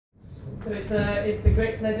So it's a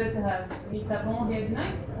great pleasure to have Nic Tapon here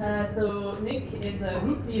tonight. So Nic is a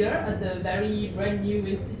group leader at the very brand new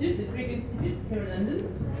institute, the Crick Institute here in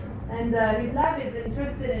London. And his lab is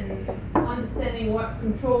interested in understanding what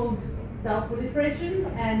controls cell proliferation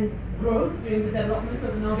and growth during the development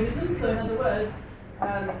of an organism. So in other words,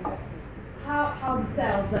 how the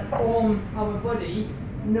cells that form our body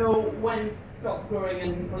know when to stop growing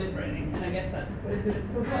and proliferating. And I guess that's what it's going to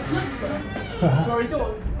talk about tonight. So the floor is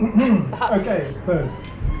yours. Okay, so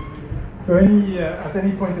at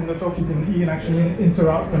any point in the talk you can actually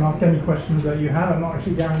interrupt and ask any questions that you have. I'm not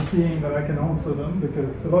actually guaranteeing that I can answer them,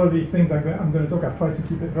 because a lot of these things I'm going to talk, I've tried to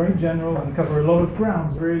keep it very general and cover a lot of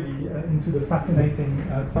grounds really into the fascinating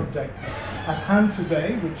subject at hand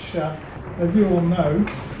today, which as you all know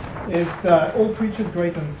is all creatures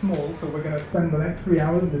great and small. So we're going to spend the next 3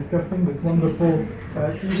 hours discussing this wonderful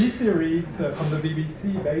TV series from the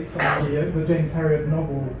BBC based on the James Herriot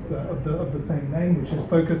novels of the same name, which is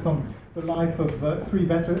focused on the life of 3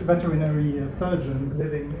 veterinary surgeons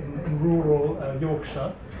living in rural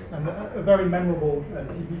Yorkshire, and a very memorable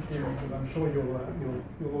TV series that I'm sure you'll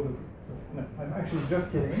all agree. No, I'm actually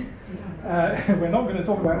just kidding. We're not going to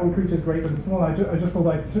talk about all creatures great and small. I just thought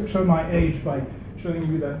I'd show my age by showing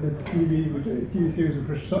you that this TV series,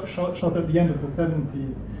 which was shot at the end of the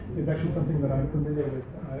 70s, is actually something that I'm familiar with,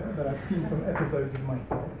 that I've seen some episodes of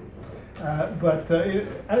myself. But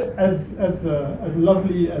as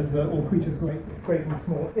lovely as all creatures great and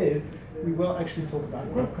small is, we will actually talk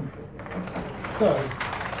about growth control.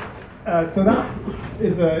 So that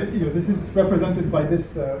is this is represented by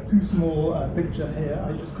this too small picture here.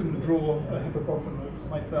 I just couldn't draw a hippopotamus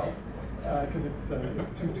myself because it's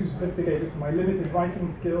too sophisticated for my limited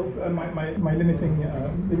writing skills, my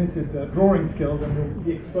limited drawing skills, and will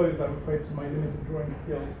be exposed, I'm afraid, to my limited drawing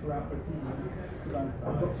skills throughout this evening.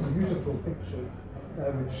 I've got some beautiful pictures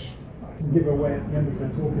which I can give away at the end of the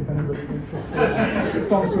talk if anybody's interested in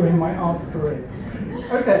sponsoring my arts career.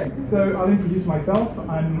 Okay, so I'll introduce myself.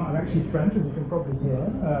 I'm actually French, as you can probably hear.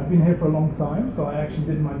 I've been here for a long time, so I actually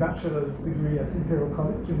did my bachelor's degree at Imperial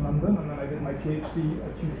College in London, and then I did my PhD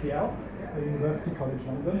at UCL, University College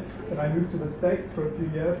London. Then I moved to the States for a few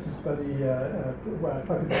years to study, where I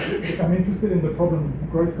started to become interested in the problem of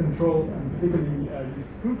growth control, and particularly used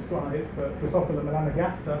fruit flies, Drosophila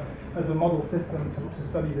melanogaster, as a model system to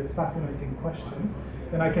study this fascinating question.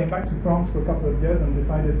 Then I came back to France for a couple of years and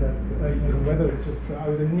decided that the weather is just, I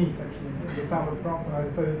was in Nice actually, in the south of France, and I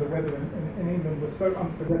decided the weather in England was so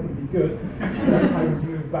unforgettably good that I would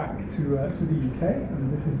move back to the UK,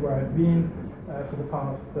 and this is where I've been for the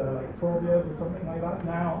past 12 years or something like that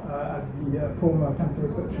now, at the former Cancer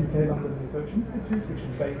Research UK London Research Institute, which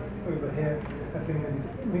is based over here at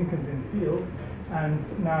Lincoln's Inn Fields, and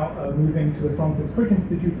now moving to the Francis Crick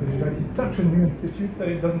Institute, which is actually such a new institute that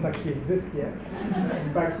it doesn't actually exist yet.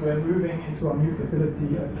 In fact, we're moving into our new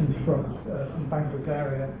facility at King's Cross, St Pancras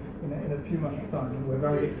area, in a few months' time, and we're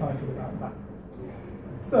very excited about that.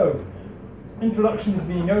 So, introductions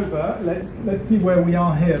being over, let's see where we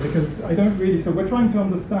are here, because I don't really, so we're trying to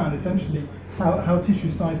understand essentially how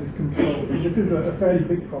tissue size is controlled. And this is a fairly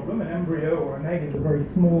big problem. An embryo or an egg is a very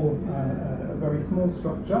small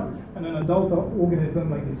structure, and an adult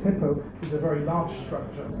organism like this hippo is a very large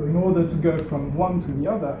structure. So in order to go from one to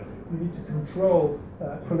the other, we need to control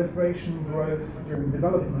proliferation, growth during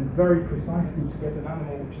development very precisely to get an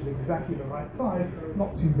animal which is exactly the right size,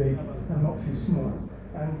 not too big and not too small.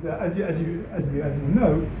 And as you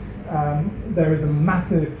know, there is a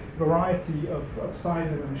massive variety of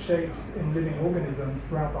sizes and shapes in living organisms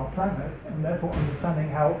throughout our planet, and therefore understanding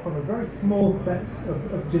how, from a very small set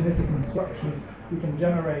of genetic instructions, we can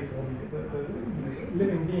generate, or the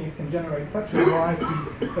living beings can generate such a variety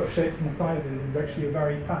of shapes and sizes is actually a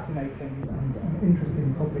very fascinating and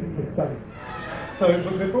interesting topic for study. So,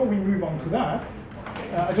 but before we move on to that,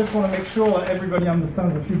 I just want to make sure that everybody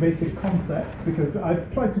understands a few basic concepts, because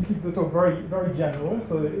I've tried to keep the talk very, very general,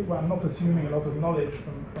 so that I'm not assuming a lot of knowledge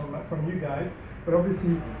from you guys. But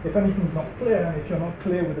obviously, if anything's not clear, and if you're not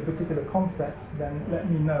clear with a particular concept, then let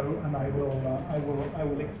me know, and I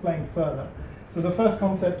will explain further. So the first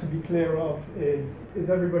concept to be clear of is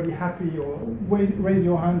everybody happy, or raise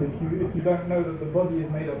your hand if you don't know that the body is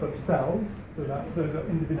made up of cells, so that those are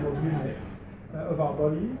individual units of our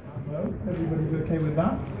bodies. No? Everybody's okay with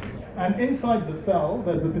that? And inside the cell,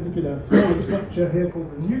 there's a particular small structure here called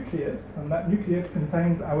the nucleus, and that nucleus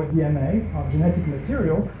contains our DNA, our genetic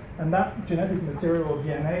material, and that genetic material, or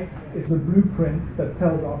DNA, is the blueprint that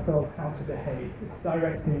tells our cells how to behave. It's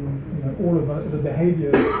directing all of the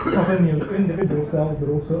behaviors, not only of individual cells, but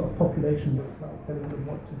also of populations of cells, telling them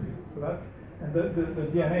what to do. So And the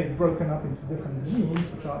DNA is broken up into different genes,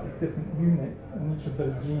 which are its different units, and each of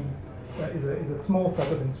those genes is a small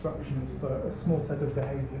set of instructions for a small set of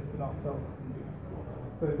behaviors that our cells can do.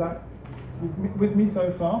 So is that with me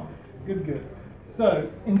so far? Good, good. So,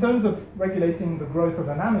 in terms of regulating the growth of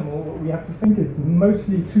an animal, what we have to think is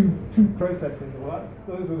mostly two processes. Well,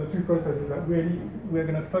 those are the two processes that really we're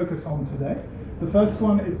going to focus on today. The first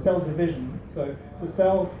one is cell division. So, the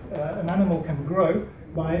cells, an animal can grow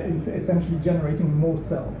by essentially generating more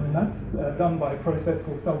cells, and that's done by a process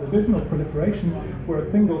called cell division or proliferation, where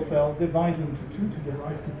a single cell divides into two to give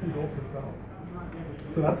rise to two daughter cells.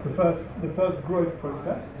 So that's the first growth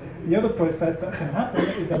process. The other process that can happen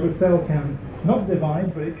is that the cell can not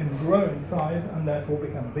divide, but it can grow in size and therefore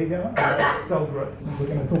become bigger, and that's cell growth. And we're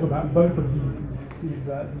going to talk about both of these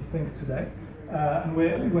things today. And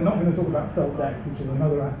we're not going to talk about cell death, which is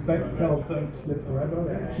another aspect. Cells don't live forever;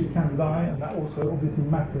 they actually can die, and that also obviously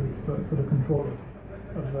matters for the control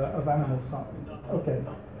of animal size. Okay,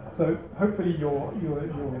 so hopefully you're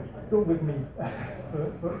still with me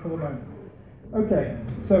for the moment. Okay,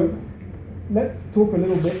 so let's talk a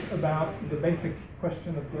little bit about the basic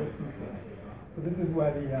question of growth control. So this is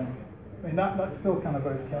where I mean that's still kind of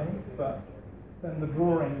okay, but then the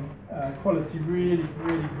drawing quality really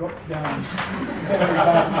drops down very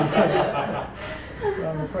badly. So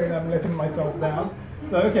I'm afraid I'm letting myself down.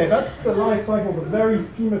 So okay, that's the life cycle, the very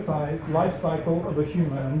schematized life cycle of a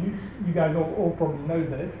human. And you guys all probably know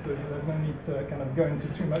this, so there's no need to kind of go into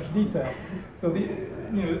too much detail. So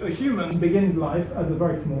a human begins life as a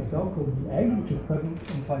very small cell called the egg, which is present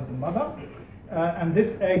inside the mother. And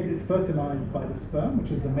this egg is fertilized by the sperm,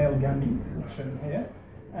 which is the male gamete, as shown here.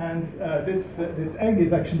 And this egg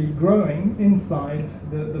is actually growing inside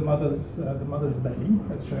the mother's belly,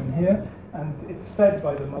 as shown here, and it's fed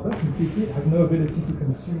by the mother completely. It has no ability to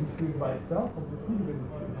consume food by itself, obviously,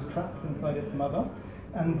 because it's trapped inside its mother.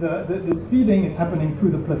 And this feeding is happening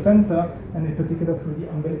through the placenta, and in particular through the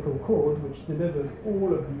umbilical cord, which delivers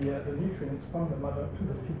all of the nutrients from the mother to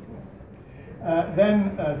the fetus.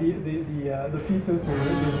 Then the fetus or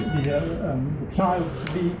the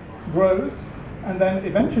child-to-be grows. And then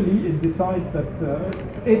eventually it decides that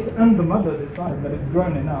it and the mother decide that it's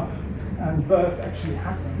grown enough, and birth actually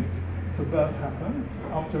happens. So birth happens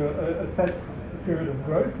after a set period of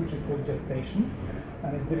growth, which is called gestation,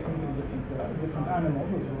 and it's different in different animals,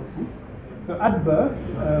 as we'll see. So at birth,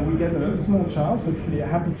 we get a small child, hopefully a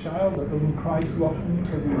happy child that doesn't cry too often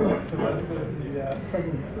for the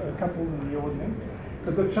pregnant couples in the audience.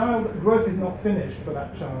 But the child growth is not finished for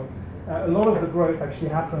that child. A lot of the growth actually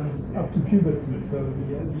happens up to puberty, so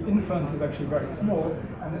the infant is actually very small,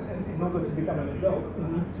 and in order to become an adult, it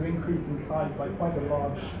needs to increase in size by quite a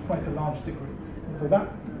large degree. And so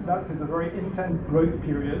that is a very intense growth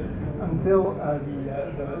period until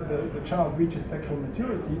the child reaches sexual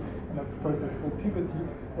maturity, and that's a process called puberty,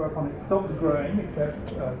 whereupon it stops growing, except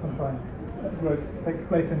sometimes growth takes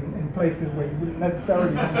place in places where you wouldn't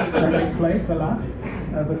necessarily want it to take place, alas.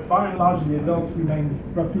 But by and large, the adult remains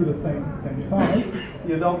roughly the same size.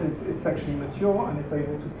 The adult is sexually mature, and it's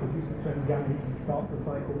able to produce its own gamete and start the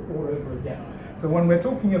cycle all over again. So when we're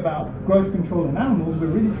talking about growth control in animals, we're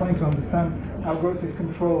really trying to understand how growth is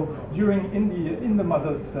controlled in the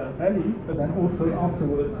mother's belly, but then also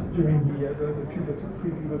afterwards during the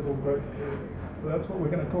pre-pubertal growth period. So that's what we're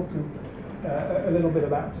going to talk to a little bit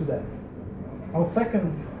about today. Our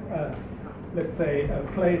second, let's say,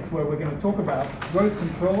 place where we're going to talk about growth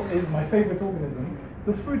control is my favorite organism,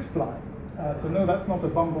 the fruit fly. So no, that's not a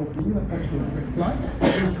bumblebee, that's actually a fruit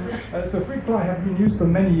fly. So fruit fly have been used for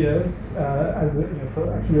many years, for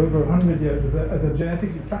actually over 100 years, as a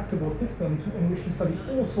genetically tractable system in which to study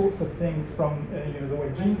all sorts of things from the way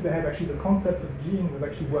genes behave. Actually, the concept of gene was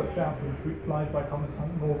actually worked out in fruit flies by Thomas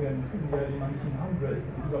Hunt Morgan in the early 1900s.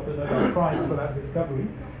 He got the Nobel Prize for that discovery,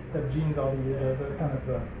 that genes are the kind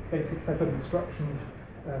of basic set of instructions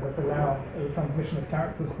that allow a transmission of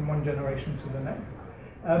characters from one generation to the next.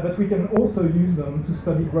 But we can also use them to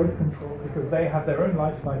study growth control because they have their own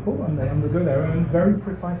life cycle and they undergo their own very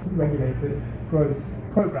precisely regulated growth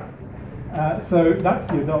program. So that's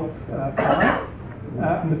the adult fly.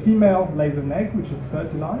 And the female lays an egg which is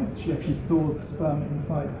fertilized. She actually stores sperm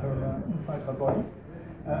inside her body.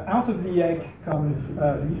 Out of the egg comes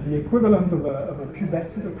the equivalent of a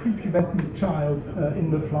prepubescent child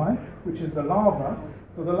in the fly, which is the larva.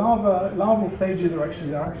 So the larval stages are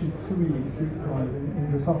actually three fruit flies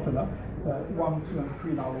in Drosophila, 1, 2, and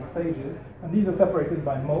 3 larval stages, and these are separated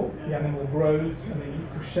by molts. The animal grows and it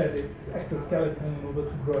needs to shed its exoskeleton in order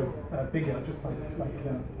to grow bigger, just like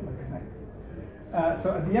snakes.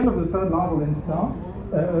 So at the end of the third larval instar,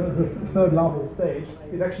 the third larval stage,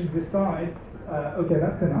 it actually decides, okay,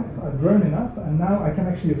 that's enough, I've grown enough, and now I can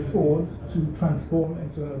actually afford to transform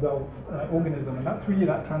into an adult organism. And that's really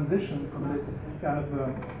that transition from this kind of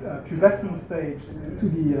pubescent stage to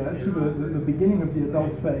the beginning of the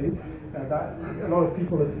adult phase that a lot of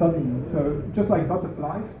people are studying. So just like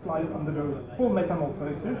butterflies, flies undergo full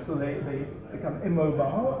metamorphosis, so they become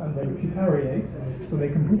immobile and they pupariate, so they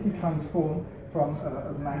completely transform from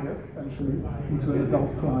a maggot, essentially, into an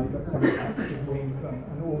adult fly that comes out with wings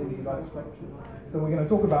and all these life structures. So we're going to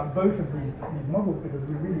talk about both of these models because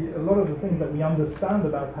a lot of the things that we understand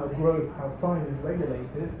about how growth, how size is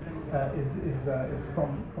regulated, is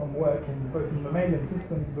from work in both in mammalian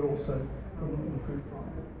systems but also in fruit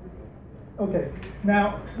flies. Okay,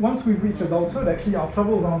 now once we've reached adulthood, actually our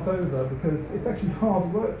troubles aren't over because it's actually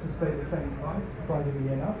hard work to stay the same size,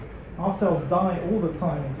 surprisingly enough. Our cells die all the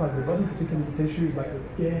time inside the body, particularly tissues like the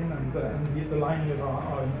skin and the lining of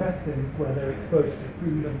our intestines where they're exposed to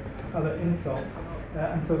food and other insults.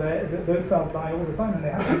 And so those cells die all the time and they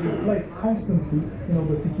have to be replaced constantly in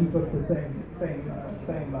order to keep us the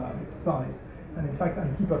same size. And in fact,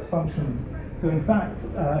 and keep us functioning. So in fact,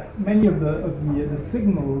 many of the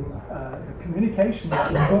signals, the communication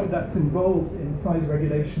that's involved in size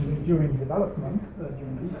regulation during development,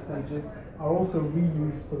 during these stages, are also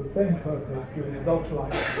reused for the same purpose during adult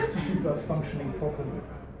life to keep us functioning properly.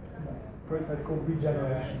 And that's a process called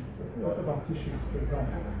regeneration of our tissues, for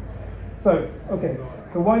example. So, okay,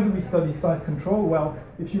 so why do we study size control? Well,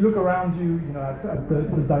 if you look around you, at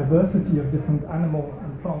the diversity of different animal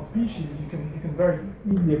and plant species, you can very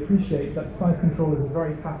easily appreciate that size control is a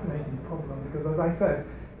very fascinating problem because, as I said,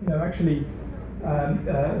 actually,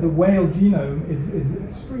 the whale genome is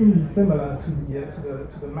extremely similar to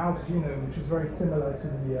the mouse genome, which is very similar to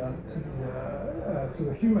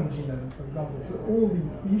the human genome, for example. So all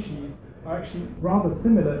these species are actually rather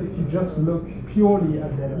similar if you just look purely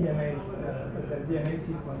at their DNA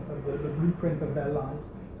sequence, at the blueprint of their life.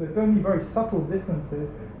 So it's only very subtle differences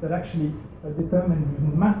that actually determine these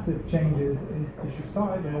massive changes in tissue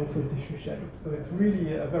size and also tissue shape. So it's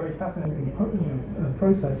really a very fascinating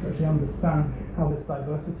process to actually understand how this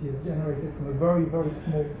diversity is generated from a very, very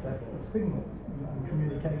small set of signals and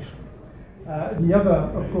communication. The other,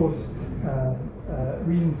 of course,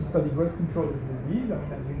 reason to study growth control is disease. I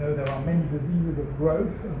mean, as you know, there are many diseases of growth,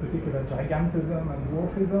 in particular gigantism and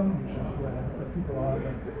dwarfism, which are where people are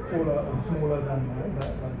taller or smaller than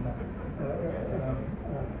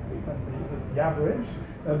the average.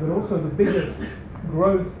 But also the biggest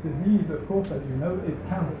growth disease, of course, as you know, is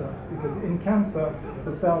cancer. Because in cancer,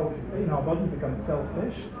 the cells in our body become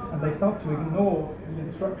selfish, and they start to ignore the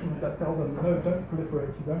instructions that tell them, no, don't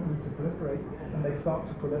proliferate, you don't need to proliferate, and they start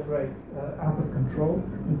to proliferate out of control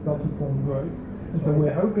and start to form growth. And so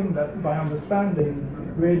we're hoping that by understanding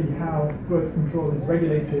really how growth control is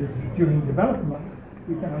regulated during development,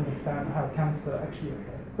 we can understand how cancer actually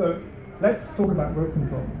occurs. So let's talk about growth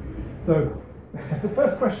control. So the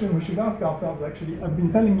first question we should ask ourselves, actually, I've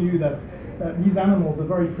been telling you that these animals are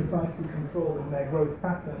very precisely controlled in their growth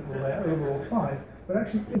patterns or their overall size, but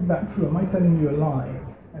actually, is that true? Am I telling you a lie?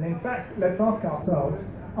 And in fact, let's ask ourselves,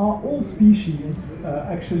 are all species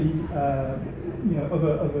actually of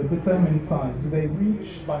a determined size? Do they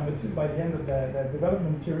reach, by the end of their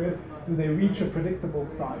development period, do they reach a predictable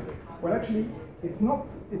size? Well, actually, it's not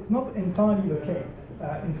entirely the case.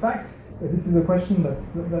 In fact, this is a question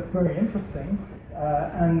that's very interesting,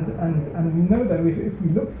 and we know that if we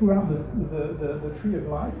look throughout the tree of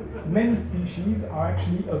life, many species are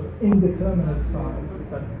actually of indeterminate size.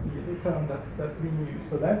 That's the term that's being used.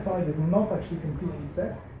 So their size is not actually completely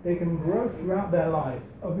set. They can grow throughout their lives.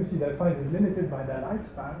 Obviously, their size is limited by their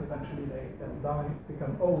lifespan. Eventually, they'll die,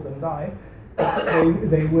 become old, and die. But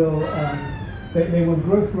they will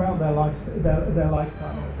grow throughout their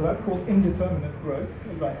lifetime. So that's called indeterminate growth,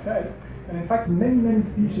 as I said. And in fact, many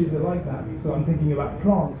species are like that. So I'm thinking about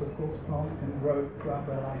plants. Of course, plants can grow throughout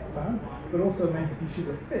their lifespan, but also many species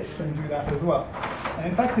of fish can do that as well. And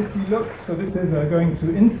in fact, if you look, so this is going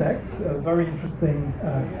to insects, a very interesting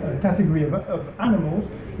category of animals.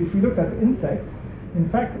 If we look at insects, in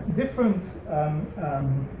fact, different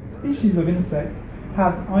species of insects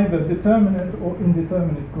have either determinate or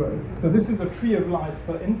indeterminate growth. So this is a tree of life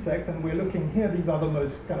for insects, and we're looking here, these are the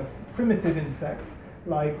most kind of primitive insects.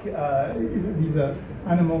 Like these are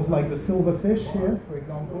animals like the silverfish here, for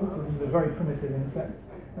example. So these are very primitive insects.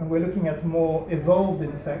 And we're looking at more evolved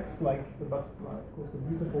insects like the butterfly. Of course, the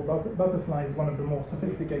beautiful butterfly is one of the more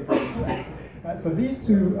sophisticated insects. So these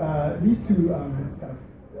two kind of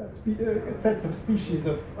sets of species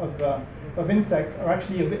of insects are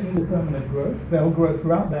actually of indeterminate growth. They'll grow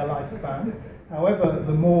throughout their lifespan. However,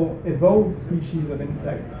 the more evolved species of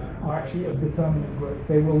insects are actually of determinate growth.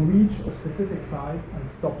 They will reach a specific size and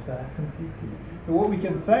stop there completely. So what we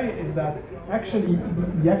can say is that actually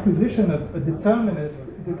the acquisition of a determinate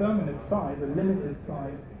size, a limited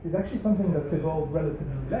size, is actually something that's evolved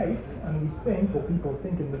relatively late, and we think, or people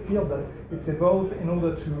think in the field, that it's evolved in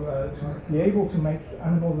order to be able to make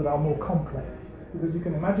animals that are more complex. Because you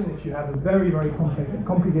can imagine if you have a very, very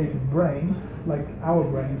complicated brain, like our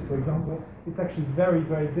brains, for example, it's actually very,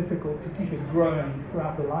 very difficult to keep it growing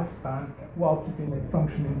throughout the lifespan while keeping it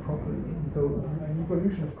functioning properly. And so the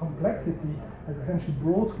evolution of complexity has essentially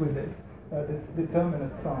brought with it this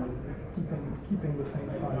determinate size, this keeping the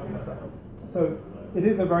same size of the cells. So it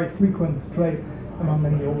is a very frequent trait among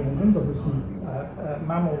many organisms. Obviously,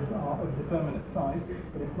 mammals are of determinate size,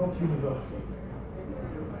 but it's not universal.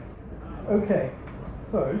 Okay,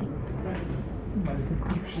 so my little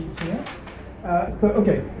quick sheet here.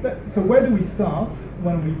 So where do we start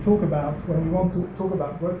when we want to talk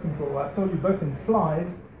about growth control? I've told you both in flies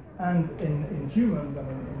and in humans and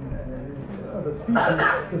in other species,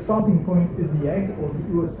 the starting point is the egg or the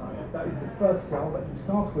oocyte. That is the first cell that you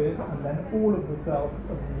start with, and then all of the cells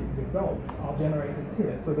of the adults are generated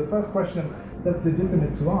here. So the first question that's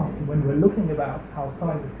legitimate to ask when we're looking about how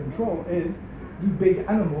size is controlled is, do big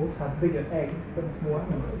animals have bigger eggs than small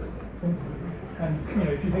animals? Simply. And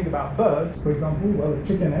if you think about birds, for example, well, a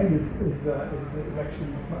chicken egg is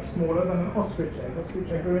actually much smaller than an ostrich egg. Ostrich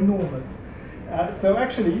eggs are enormous. So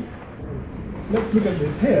actually, let's look at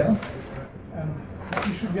this here, and what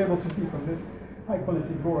you should be able to see from this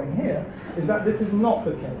high-quality drawing here is that this is not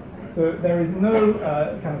the case. So there is no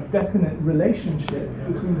kind of definite relationship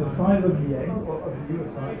between the size of the egg or of the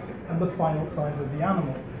oocyte and the final size of the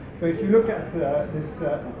animal. So if you look at this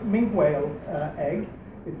minke whale egg,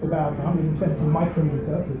 it's about 120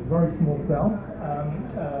 micrometers, so it's a very small cell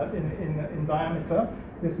in diameter.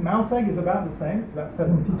 This mouse egg is about the same, it's about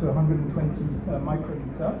 70 to 120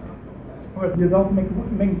 micrometer, whereas the adult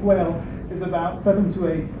minke whale is about 7 to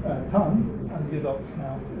 8 tons, and the adult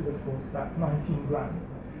mouse is, of course, about 19 grams.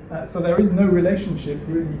 So there is no relationship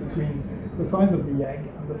really between the size of the egg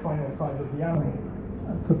and the final size of the animal,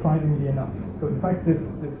 surprisingly enough. So in fact, this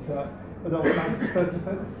adult mouse is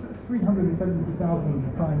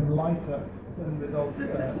 370,000 times lighter than the adult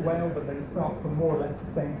whale, but they start from more or less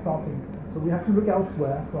the same starting point. So we have to look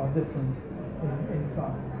elsewhere for our difference in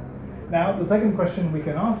size. Now, the second question we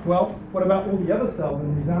can ask, well, what about all the other cells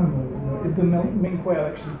in these animals? Is the minke whale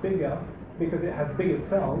actually bigger because it has bigger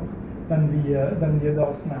cells than the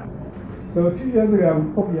adult mouse? So a few years ago, I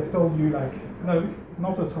would probably have told you, like, no,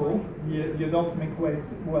 not at all. The adult minke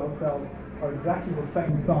whale cells are exactly the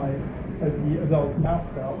same size as the adult mouse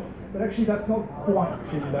cells, but actually that's not quite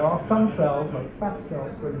true. There are some cells, like fat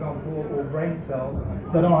cells, for example, or brain cells,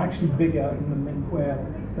 that are actually bigger in the minke whale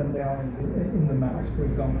than they are in the mouse, for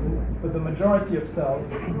example. But the majority of cells,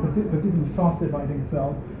 particularly fast-dividing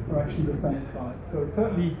cells, are actually the same size. So it's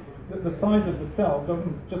certainly the size of the cell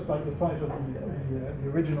doesn't, just like the size of the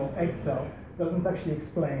original egg cell, doesn't actually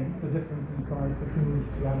explain the difference in size between these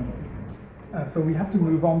two animals. So we have to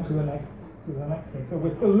move on to the next thing. So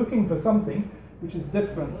we're still looking for something which is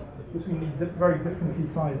different between these very differently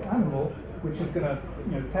sized animals, which is going to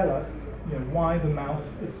tell us why the mouse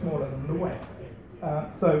is smaller than the whale.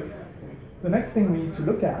 So the next thing we need to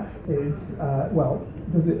look at is, well,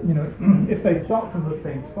 does it, if they start from the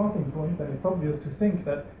same starting point, then it's obvious to think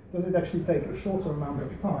that does it actually take a shorter amount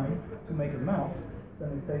of time to make a mouse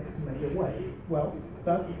than it takes to make a whale? Well,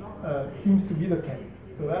 that seems to be the case.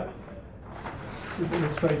 So that is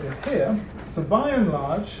illustrated here. So by and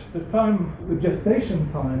large, the gestation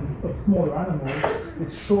time of smaller animals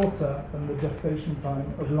is shorter than the gestation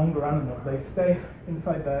time of longer animals. They stay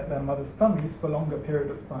inside their mother's tummies for a longer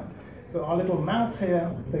period of time. So our little mouse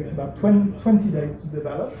here takes about 20 days to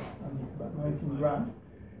develop, and it's about 19 grams.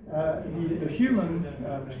 The human,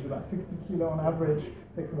 which is about 60 kilo on average,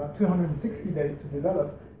 takes about 260 days to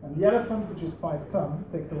develop, and the elephant, which is 5 tons,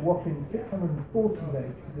 takes a whopping 640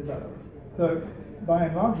 days to develop. So by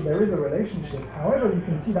and large, there is a relationship. However, you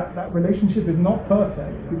can see that that relationship is not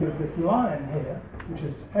perfect, because this lion here, which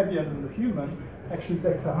is heavier than the human, actually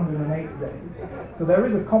takes 108 days. So there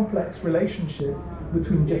is a complex relationship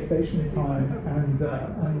between gestation time and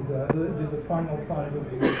the final size of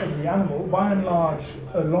the animal. By and large,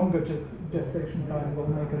 a longer gestation time will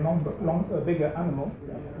make a bigger animal.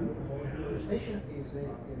 Gestation is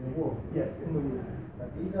in the womb. Yes, in the womb.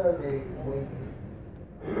 But these are the weights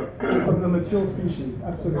Of the mature species,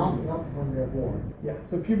 absolutely. Not when they're born. Yeah,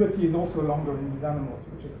 so puberty is also longer in these animals,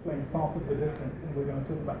 which explains part of the difference, and we're going to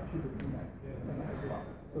talk about puberty next as well.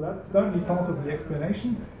 So that's certainly part of the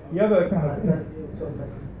explanation. The other kind of...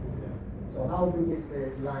 So how big is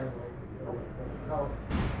the lion? How?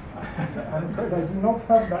 I'm afraid I do not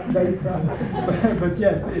have that data, but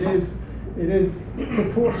yes, it is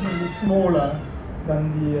proportionally smaller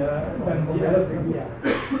than the elephant. Yeah.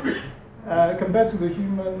 Compared to the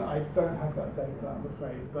human, I don't have that data, I'm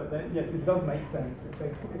afraid. But yes, it does make sense.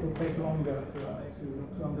 It'll take longer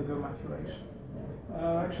to undergo maturation.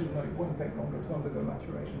 Actually, no, it won't take longer to undergo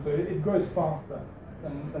maturation. So it grows faster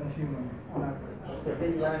than humans on average. So the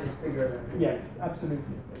lion is bigger than the... Yes,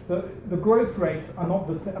 absolutely. So the growth rates are not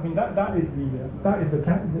the same. I mean, that's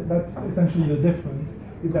essentially the difference.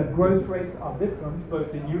 Is that growth rates are different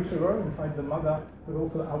both in utero, inside the mother, but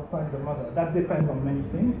also outside the mother. That depends on many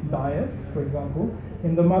things, diet, for example.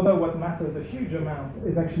 In the mother, what matters a huge amount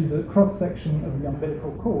is actually the cross-section of the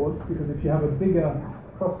umbilical cord, because if you have a bigger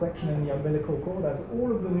cross-section in the umbilical cord, as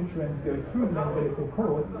all of the nutrients go through the umbilical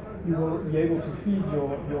cord, you will be able to feed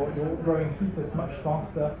your growing fetus much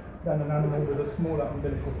faster than an animal with a smaller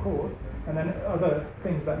umbilical cord. And then other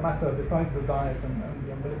things that matter besides the diet and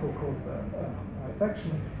the umbilical cord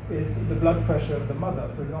section is the blood pressure of the mother,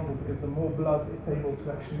 for example, because the more blood it's able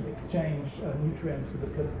to actually exchange nutrients with the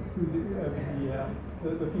fetus through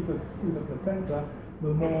the placenta,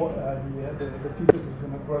 the more the fetus is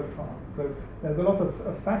going to grow fast. So there's a lot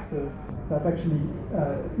of factors that actually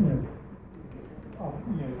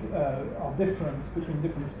are different between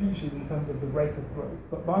different species in terms of the rate of growth.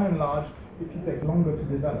 But by and large, if you take longer to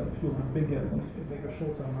develop, you'll be bigger than if you take a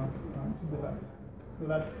shorter amount of time to develop. So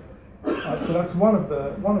that's one of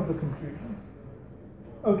the conclusions.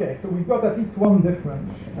 Okay, so we've got at least one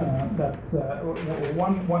difference or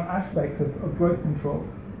one aspect of growth control,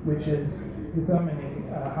 which is determining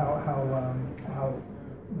how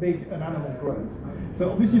big an animal grows.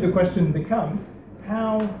 So obviously the question becomes,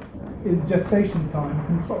 how is gestation time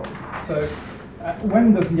controlled? So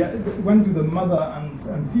when do the mother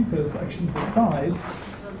and fetus actually decide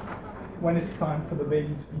when it's time for the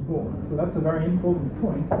baby to be born? So that's a very important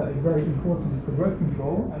point that is very important for growth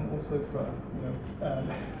control and also for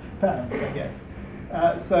parents, I guess.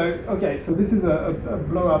 So this is a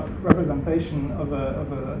blow-up representation of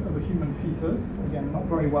a human fetus. Again, not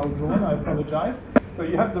very well drawn, I apologize. So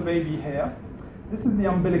you have the baby here. This is the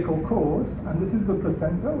umbilical cord, and this is the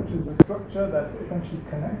placenta, which is the structure that essentially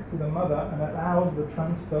connects to the mother and allows the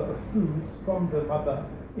transfer of foods from the mother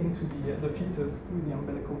into the fetus through the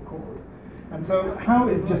umbilical cord. And so how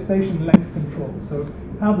is gestation length controlled? So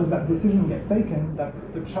how does that decision get taken that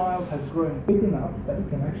the child has grown big enough that it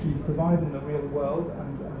can actually survive in the real world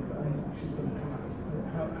and actually can come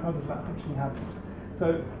out? How does that actually happen?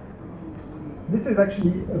 So this is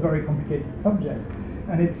actually a very complicated subject.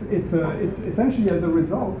 And it's essentially as a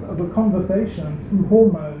result of a conversation through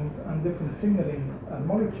hormones and different signaling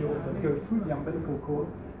molecules that go through the umbilical cord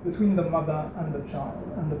between the mother and the child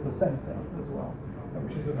and the placenta as well,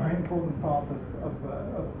 which is a very important part of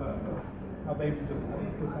how babies are born,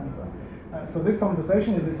 the placenta. So this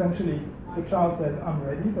conversation is essentially the child says, "I'm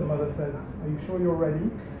ready." The mother says, "Are you sure you're ready?"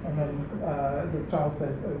 And then the child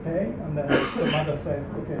says, "Okay." And then the mother says,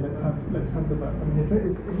 "Okay, let's have the birth." I mean,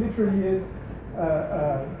 it literally is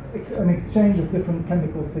an exchange of different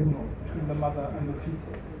chemical signals between the mother and the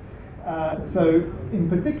fetus. So in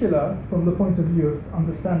particular, from the point of view of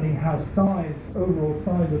understanding how overall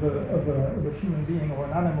size of a human being or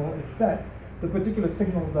an animal is set, the particular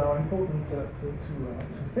signals that are important to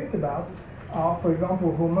think about are, for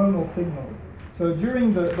example, hormonal signals. So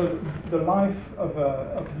during the life of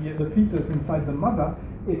the fetus inside the mother,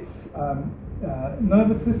 its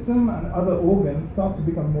nervous system and other organs start to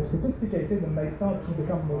become more sophisticated and they start to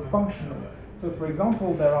become more functional. So for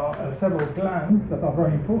example, there are several glands that are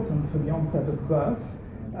very important for the onset of birth.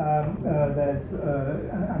 And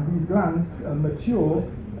these glands mature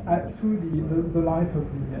through the life of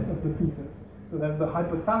the fetus. So there's the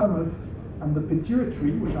hypothalamus and the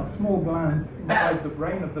pituitary, which are small glands inside the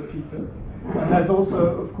brain of the fetus. And there's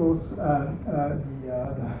also, of course, I'm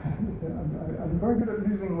very good at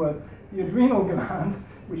losing words, the adrenal gland,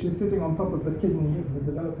 which is sitting on top of the kidney of the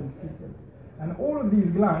developing fetus. And all of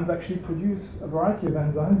these glands actually produce a variety of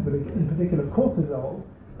enzymes, but in particular cortisol,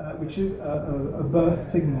 which is a birth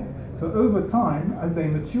signal. So over time, as they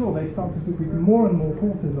mature, they start to secrete more and more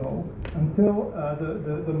cortisol until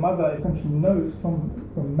the mother essentially knows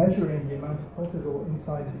from measuring the amount of cortisol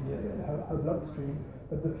inside her bloodstream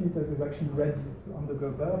that the fetus is actually ready to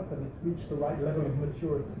undergo birth and it's reached the right level of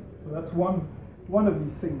maturity. So that's one one of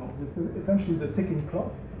these signals, is essentially the ticking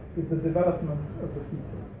clock, is the development of the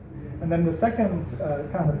fetus. And then the second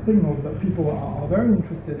kind of signal that people are very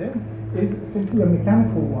interested in is simply a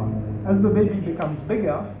mechanical one. As the baby becomes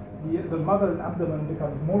bigger, the mother's abdomen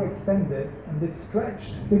becomes more extended, and this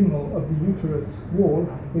stretched signal of the uterus wall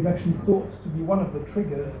is actually thought to be one of the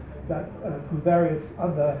triggers that through various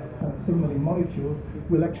other signaling molecules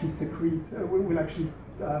will actually secrete, will actually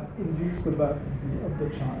induce the birth of the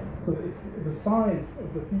child. So it's the size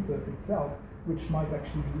of the fetus itself which might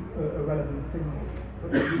actually be a relevant signal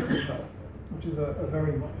for inducing birth, which is a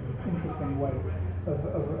very interesting way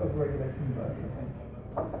of regulating birth, I think.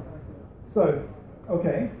 So,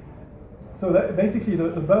 okay. So that basically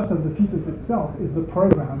the birth of the fetus itself is the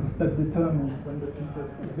program that determines when the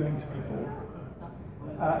fetus is going to be born.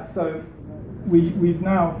 So we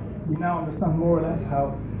now understand more or less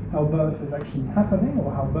how birth is actually happening,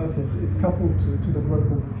 or how birth is coupled to the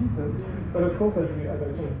growth of the fetus. But of course, as I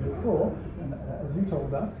told you before, and as you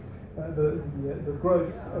told us, the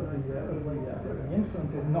growth of the infant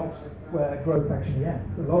is not where growth actually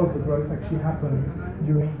ends. A lot of the growth actually happens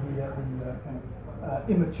during the kind of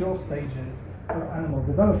immature stages of animal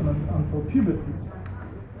development until puberty.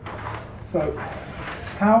 So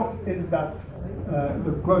how is that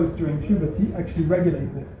the growth during puberty actually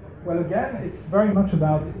regulated? Well, again, it's very much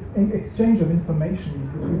about exchange of information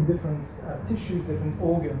between different tissues, different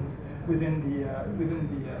organs within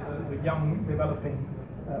the young developing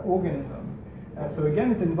organism. So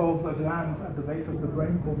again, it involves a gland at the base of the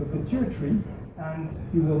brain called the pituitary, and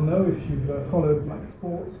you will know if you've followed like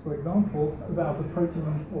sports, for example, about a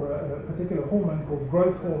protein or a particular hormone called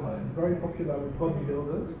growth hormone, very popular with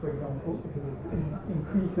bodybuilders, for example, because it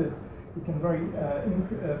increases. It can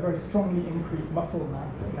very strongly increase muscle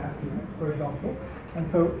mass in athletes, for example. And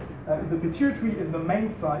so the pituitary is the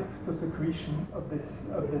main site for secretion of this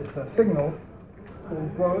signal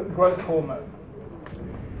called growth hormone,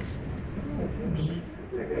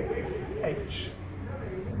 GH.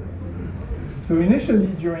 So initially,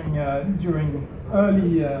 during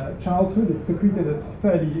early childhood, it's secreted at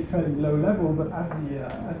fairly low level, but as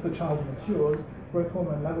the child matures, growth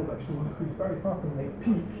hormone levels actually increase very fast, and they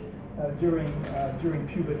peak during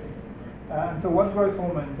puberty. And so what growth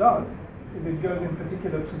hormone does is it goes in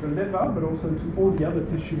particular to the liver, but also to all the other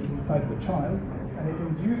tissues inside the child, and it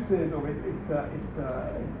induces, or it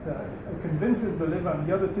convinces the liver and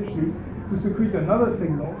the other tissues to secrete another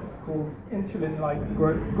signal called insulin-like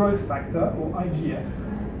growth factor, or IGF.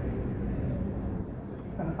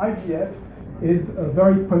 And IGF is a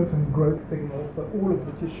very potent growth signal for all of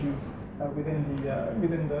the tissues within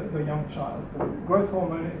the young child. So growth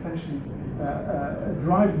hormone essentially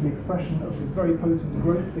drives the expression of this very potent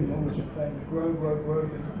growth signal, which is saying grow, you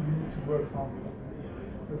need to grow faster.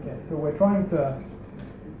 Okay, so we're trying to.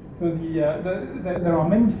 So there are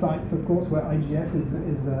many sites, of course, where IGF is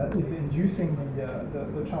inducing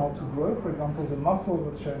the child to grow. For example, the muscles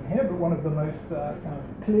are shown here, but one of the most kind of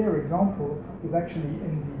clear examples is actually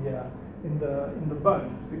in the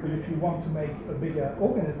bones, because if you want to make a bigger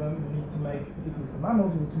organism, you need to make, particularly for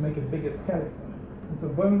mammals, you need to make a bigger skeleton. And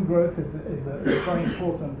so bone growth is a very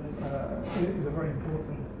important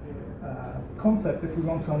concept if we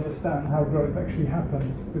want to understand how growth actually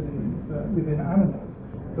happens within animals.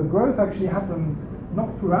 So growth actually happens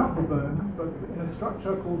not throughout the bone, but in a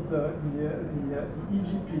structure called the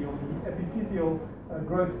EGP, or the epiphyseal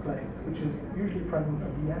growth plates, which is usually present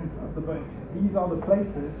at the end of the bone. These are the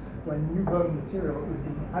places where new bone material is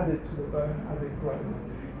being added to the bone as it grows.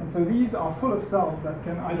 And so these are full of cells that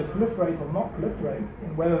can either proliferate or not proliferate,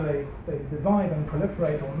 and whether they divide and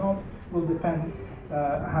proliferate or not will depend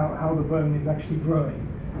how the bone is actually growing.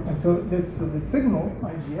 And so this signal,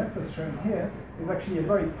 IGF, as shown here, is actually a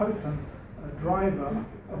very potent driver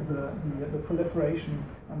of the proliferation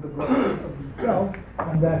and the growth of these cells,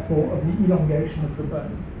 and therefore of the elongation of the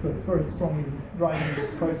bones. So it's very strongly driving this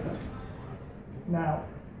process. Now,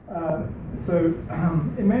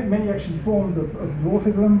 many actually forms of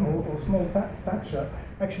dwarfism or small stature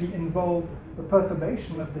actually involve the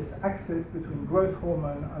perturbation of this axis between growth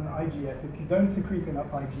hormone and IGF. If you don't secrete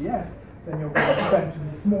enough IGF, then you're going to tend to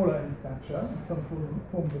be smaller in stature. Some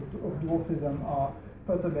forms of dwarfism are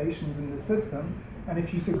perturbations in the system, and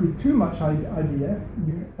if you secrete too much IGF,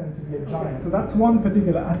 you tend to be a giant. So that's one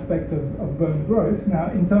particular aspect of bone growth.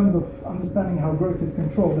 Now, in terms of understanding how growth is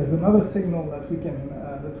controlled, there's another signal that we can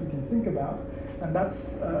think about, and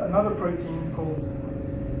that's another protein called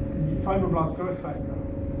the fibroblast growth factor.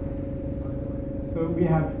 So we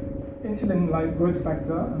have insulin-like growth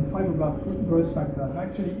factor and fibroblast growth factor. And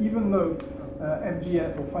actually, even though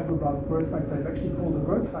FGF, or fibroblast growth factor, is actually called a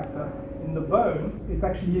growth factor, in the bone, it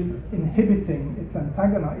actually is inhibiting, it's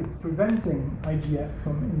antagonizing, it's preventing IGF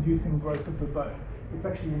from inducing growth of the bone. It's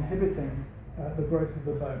actually inhibiting the growth of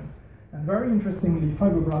the bone. And very interestingly,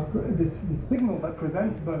 fibroblast, this signal that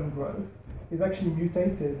prevents bone growth is actually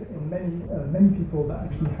mutated in many people that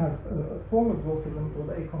actually have a form of dwarfism called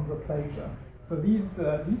achondroplasia. So these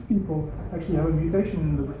people actually have a mutation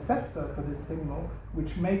in the receptor for this signal,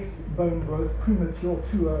 which makes bone growth premature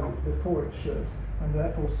too early before it should, and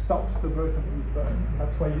therefore stops the growth of these bones. And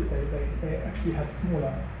that's why they actually have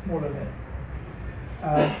smaller limbs.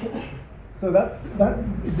 So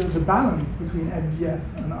the balance between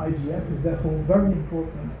FGF and IGF is therefore very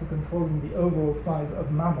important for controlling the overall size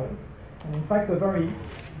of mammals. And in fact, a very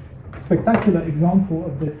spectacular example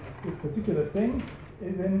of this particular thing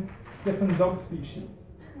is in different dog species.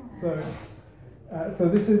 So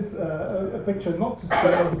this is a picture not to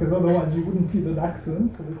scale, because otherwise you wouldn't see the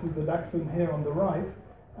dachshund. So this is the dachshund here on the right,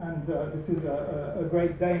 and this is a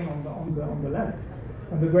Great Dane on the left.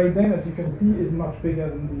 And the Great Dane, as you can see, is much bigger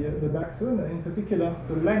than the dachshund, and in particular,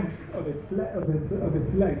 the length of its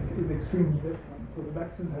legs is extremely different. So the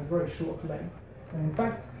dachshund has very short legs, and in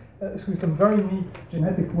fact, through some very neat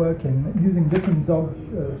genetic work in using different dog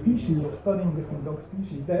species or studying different dog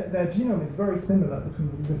species, their genome is very similar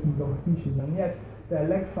between the different dog species, and yet their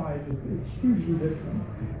leg size is hugely different.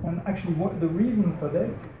 And actually, the reason for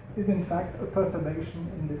this is in fact a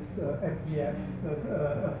perturbation in this FGF,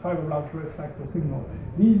 fibroblast growth factor signal.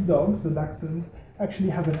 These dogs, the dachshunds, actually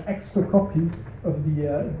have an extra copy of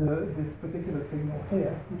this particular signal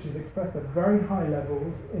here, which is expressed at very high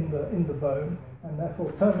levels in the bone, and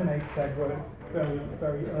therefore terminates their growth very,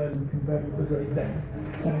 very early compared with the Great Danes.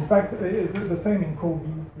 And in fact, it is the same in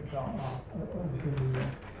corgis, which are obviously the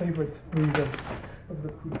favorite breed of the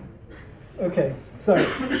crew. Okay, so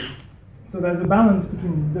there's a balance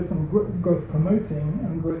between these different growth promoting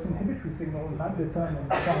and growth inhibitory signals, and that determines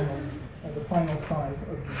the final size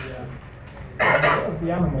of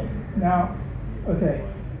the animal. Now, okay,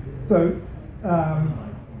 so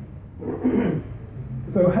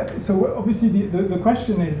obviously the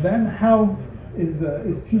question is then, how is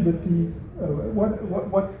puberty?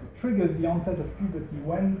 What triggers the onset of puberty?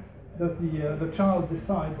 When does the child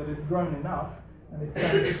decide that it's grown enough and it's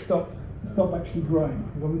time to stop actually growing?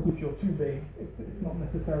 Because obviously, if you're too big, it's not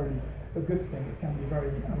necessarily a good thing. It can be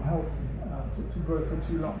very unhealthy to grow for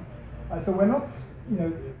too long. So we're not,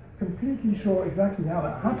 completely sure exactly how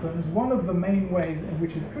that happens. One of the main ways in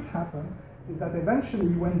which it could happen is that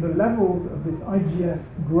eventually, when the levels of this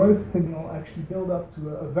IGF growth signal actually build up to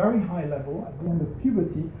a very high level at the end of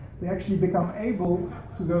puberty, we actually become able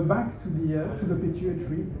to go back to the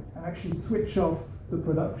pituitary and actually switch off the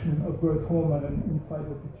production of growth hormone inside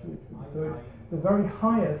the pituitary. So it's the very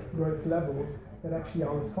highest growth levels that actually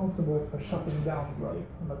are responsible for shutting down growth,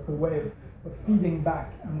 and that's a way of feeding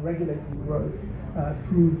back and regulating growth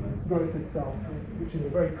through growth itself, which is a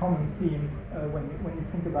very common theme when you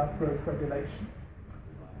think about growth regulation.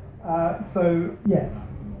 So yes,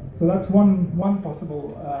 so that's one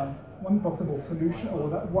possible solution, or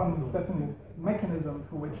that one definite mechanism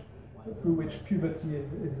through which puberty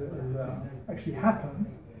is actually happens.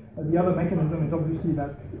 The other mechanism is obviously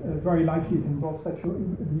that very likely it involves the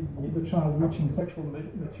child reaching sexual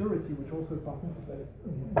maturity, which also participates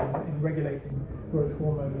in regulating growth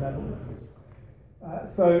hormone levels.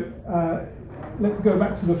 So let's go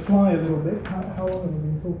back to the fly a little bit. How long have we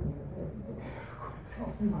been talking?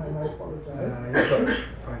 I apologize. You've got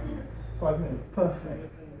 5 minutes. 5 minutes,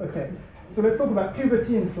 perfect. Okay, so let's talk about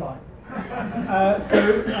puberty in flies.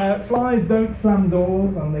 Flies don't slam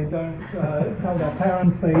doors, and they don't tell their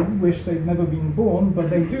parents they wish they'd never been born, but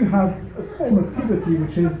they do have a form of puberty,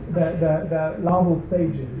 which is their larval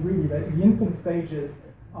stages. Really, the infant stages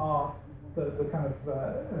are the kind of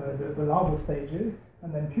the larval stages,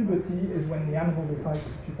 and then puberty is when the animal decides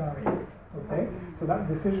to pupariate. Okay, so that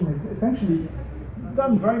decision is essentially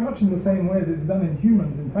done very much in the same way as it's done in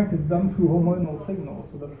humans. In fact, it's done through hormonal signals.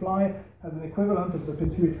 So the fly has an equivalent of the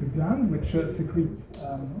pituitary gland, which secretes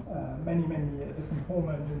many different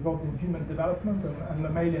hormones involved in human development and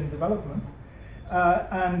mammalian development.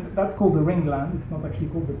 And that's called the ring gland. It's not actually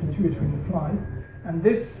called the pituitary in the flies. And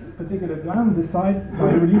this particular gland decides,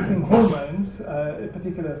 by releasing hormones, a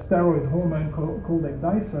particular steroid hormone called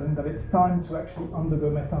ecdysone, that it's time to actually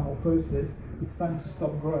undergo metamorphosis. It's time to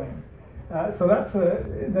stop growing. So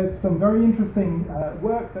there's some very interesting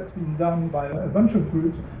work that's been done by a bunch of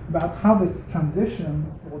groups about how this transition,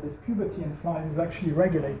 or this puberty in flies, is actually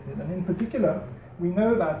regulated. And in particular, we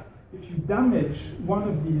know that if you damage one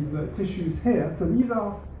of these tissues here, so these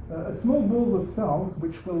are small balls of cells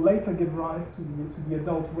which will later give rise to the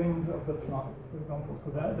adult wings of the flies, for example.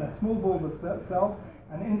 So they're small balls of cells,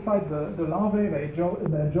 and inside the larvae, their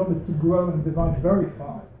job is to grow and divide very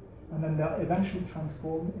fast, and then they'll eventually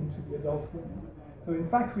transform into the adult wings. So in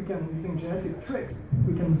fact, we can, using genetic tricks,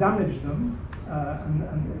 we can damage them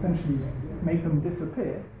and essentially make them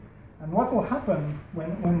disappear. And what will happen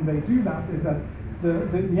when they do that is that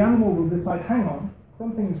the animal will decide, hang on,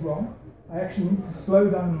 something's wrong. I actually need to slow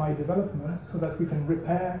down my development so that we can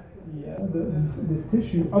repair this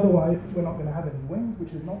tissue. Otherwise, we're not going to have any wings,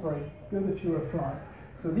 which is not very good if you're a fly.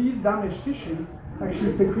 So these damaged tissues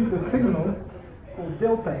actually secrete a signal called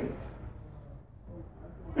dilpate,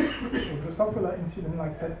 or Drosophila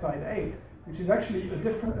insulin-like peptide 8, which is actually a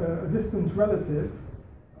distant relative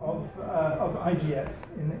of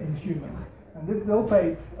IGFs in humans. And this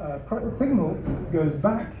dilpate signal goes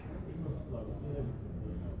back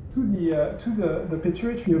to the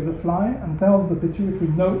pituitary of the fly and tells the pituitary,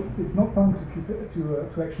 no, it's not time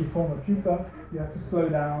to actually form a pupa. You have to slow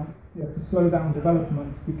down. You have to slow down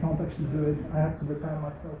development. We can't actually do it. I have to repair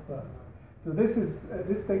myself first. So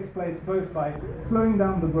this takes place both by slowing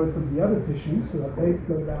down the growth of the other tissues, so that they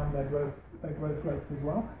slow down their growth rates as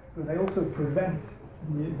well, but they also prevent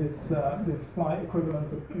this fly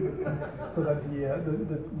equivalent of puberty, so that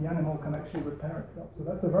the animal can actually repair itself. So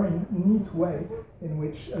that's a very neat way in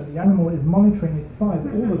which the animal is monitoring its size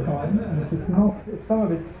all the time, and if some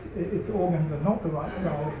of its organs are not the right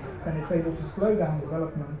size, then it's able to slow down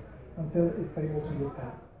development until it's able to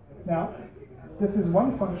repair. Now, this is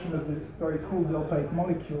one function of this very cool dilpate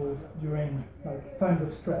molecules during times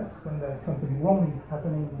of stress, when there's something wrong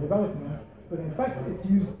happening in development. But in fact, it's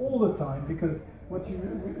used all the time, because what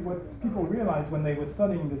people realized when they were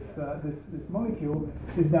studying this molecule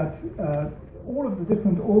is that all of the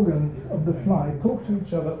different organs of the fly talk to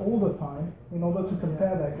each other all the time in order to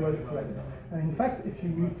compare their growth rate. And in fact, if you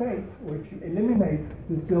mutate or if you eliminate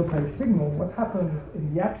this dilpate signal, what happens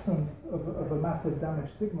in the absence of a massive damage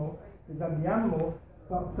signal is that the animal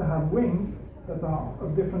starts to have wings that are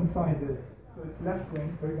of different sizes. So its left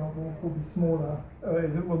wing, for example, will be smaller,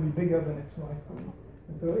 it will be bigger than its right wing.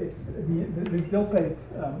 And so this dilpate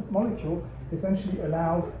molecule essentially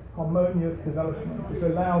allows harmonious development. It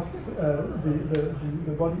allows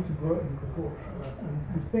the body to grow in proportion. And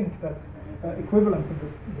we think that equivalents of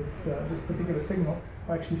this particular signal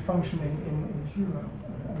are actually functioning in humans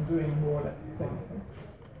and doing more or less the same thing.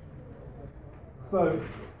 So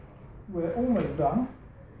we're almost done.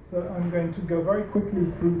 So I'm going to go very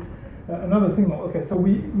quickly through another signal. Okay, so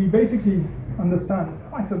we basically understand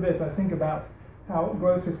quite a bit, I think, about how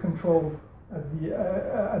growth is controlled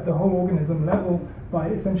at the whole organism level by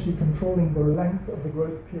essentially controlling the length of the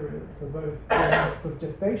growth period. So both the length of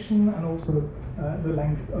gestation and also the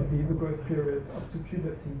length of the growth period up to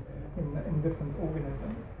puberty in different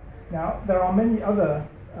organisms. Now, there are many other,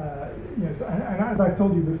 and as I've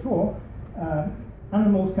told you before,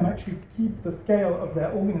 animals can actually keep the scale of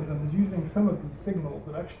their organisms using some of these signals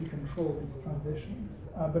that actually control these transitions.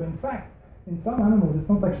 But in fact, in some animals, it's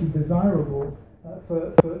not actually desirable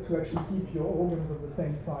to actually keep your organs of the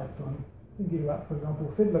same size. So I'm thinking about, for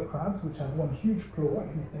example, fiddler crabs, which have one huge claw,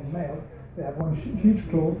 at least in males. They have one huge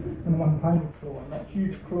claw and one tiny claw, and that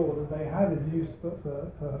huge claw that they have is used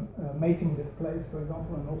for mating displays, for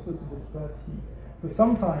example, and also to disperse heat. So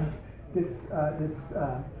sometimes this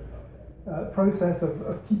process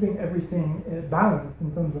of keeping everything balanced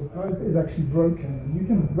in terms of growth is actually broken, and you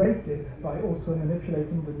can break it by also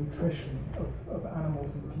manipulating the nutrition of animals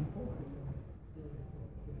and people.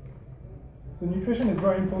 So nutrition is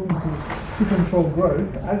very important to control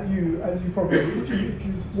growth. As you probably, if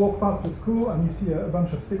you walk past a school and you see a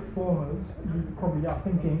bunch of sixth formers, you probably are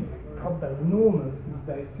thinking, God, they're enormous these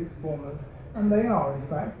days, sixth formers, and they are in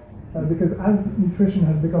fact. Because as nutrition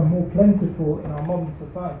has become more plentiful in our modern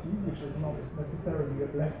society, which is not necessarily a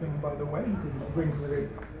blessing, by the way, because it brings with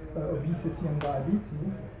it obesity and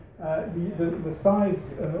diabetes, the size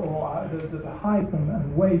or the height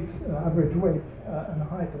and weight, average weight and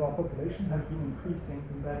height of our population has been increasing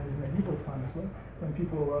compared with medieval times when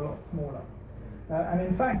people were a lot smaller. And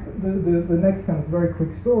in fact, the next kind of very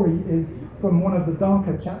quick story is from one of the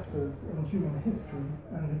darker chapters in human history,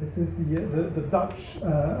 and this is the Dutch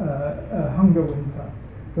hunger winter.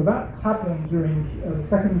 So that happened during the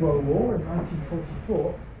Second World War in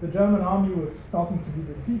 1944. The German army was starting to be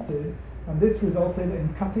defeated, and this resulted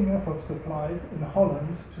in cutting off of supplies in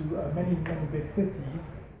Holland to many big cities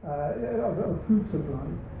of food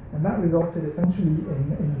supplies. And that resulted essentially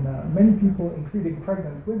in many people, including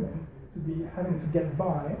pregnant women, to be having to get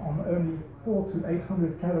by on only 400 to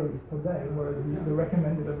 800 calories per day, whereas the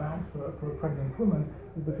recommended amount for a pregnant woman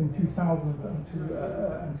is between 2,000 and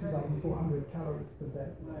 2,400 calories per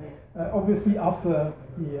day. Obviously, after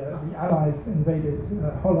the Allies invaded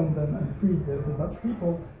Holland and freed the Dutch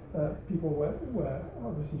people, people were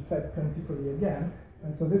obviously fed plentifully again.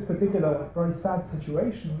 And so this particular very sad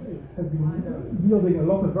situation has been yielding a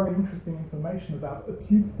lot of very interesting information about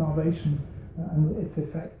acute starvation and its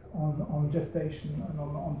effect on gestation and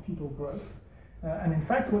on fetal growth. And in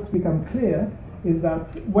fact, what's become clear is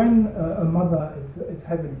that when a mother is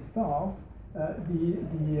heavily starved,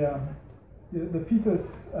 the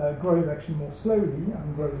fetus grows actually more slowly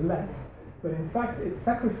and grows less. But in fact, it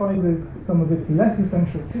sacrifices some of its less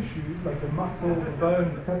essential tissues, like the muscle, the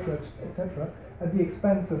bone, etc., at the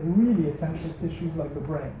expense of really essential tissues like the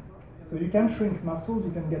brain. So you can shrink muscles,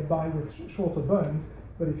 you can get by with shorter bones,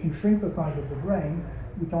 but if you shrink the size of the brain,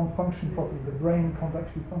 you can't function properly. The brain can't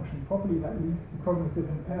actually function properly. That leads to cognitive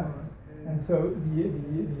impairment. And so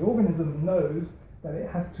the organism knows that it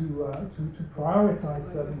has to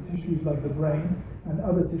prioritize certain tissues like the brain, and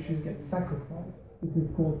other tissues get sacrificed. This is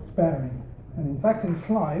called sparing. And in fact, in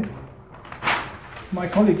flies, my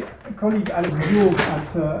colleague Alex Bjorg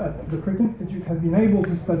at the Crick Institute has been able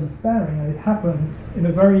to study sparing, and it happens in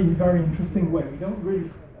a very, very interesting way. We don't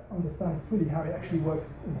really understand fully how it actually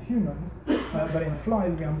works in humans, but in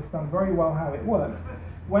flies we understand very well how it works.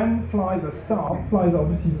 When flies are starved, flies are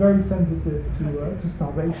obviously very sensitive to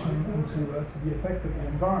starvation and to the effect of the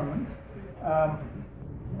environment.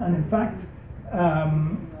 And in fact,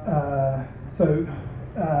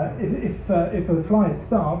 if a fly is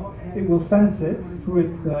starved, it will sense it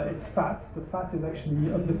through its fat. The fat is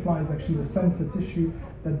actually of the fly is actually the sensor tissue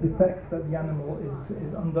that detects that the animal is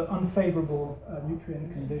under unfavorable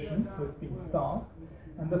nutrient conditions, so it's being starved.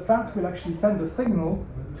 And the fat will actually send a signal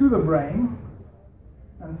to the brain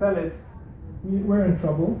and tell it, we're in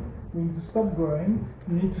trouble, we need to stop growing,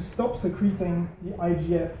 we need to stop secreting the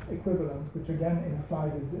IGF equivalent, which again in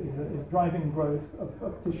flies is driving growth of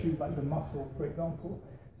tissues like the muscle, for example.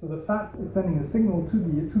 So the fat is sending a signal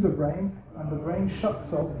to the brain, and the brain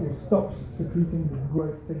shuts off or stops secreting this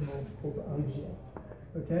growth signal called IGF.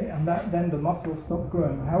 Okay, and then the muscles stop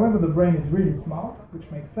growing. However, the brain is really smart, which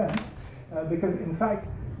makes sense, because in fact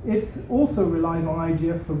it also relies on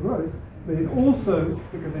IGF for growth, but it also,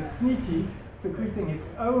 because it's sneaky, secreting its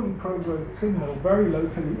own pro-growth signal very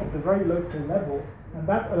locally, at the very local level, and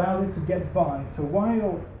that allows it to get by. So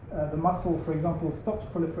while the muscle, for example, stops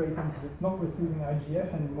proliferating because it's not receiving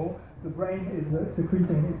IGF anymore, the brain is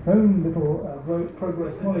secreting its own little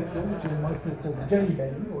pro-growth molecule, which is a molecule called jelly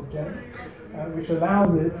belly, or jelly, which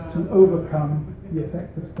allows it to overcome the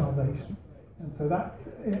effects of starvation. And so that's,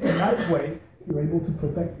 in that way, you're able to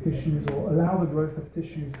protect tissues or allow the growth of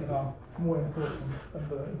tissues that are more important than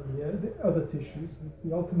the other tissues. It's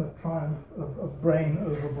the ultimate triumph of brain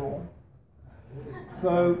over brawn.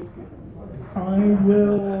 So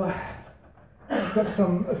I've got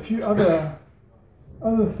a few other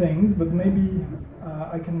things, but maybe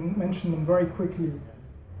I can mention them very quickly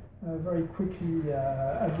at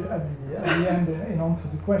the end in answer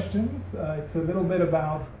to questions. It's a little bit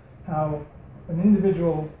about how an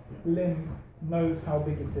individual limb knows how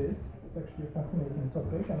big it is. It's actually a fascinating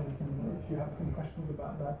topic, and if you have some questions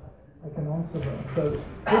about that, I can answer them. So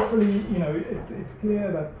hopefully, it's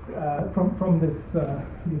clear that from this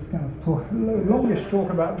kind of longish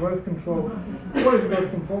talk about growth control. What is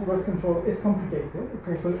growth control? Growth control is complicated. It's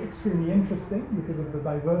also extremely interesting because of the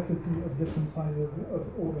diversity of different sizes of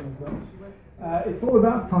organisms. It's all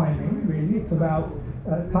about timing, really. It's about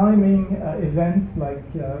timing events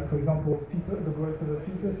like, for example, the growth of the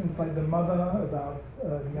fetus inside the mother, about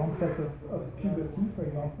the onset of puberty, for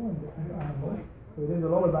example, in different animals. So it is a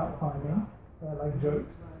lot about timing, like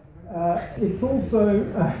jokes. It's also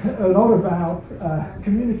a lot about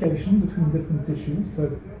communication between different tissues.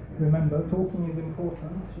 So remember, talking is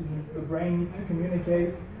important. The brain needs to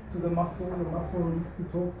communicate to the muscle needs to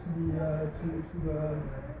talk to the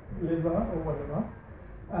liver or whatever.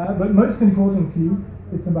 But most importantly,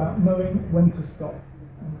 it's about knowing when to stop.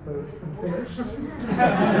 And so I'm finished.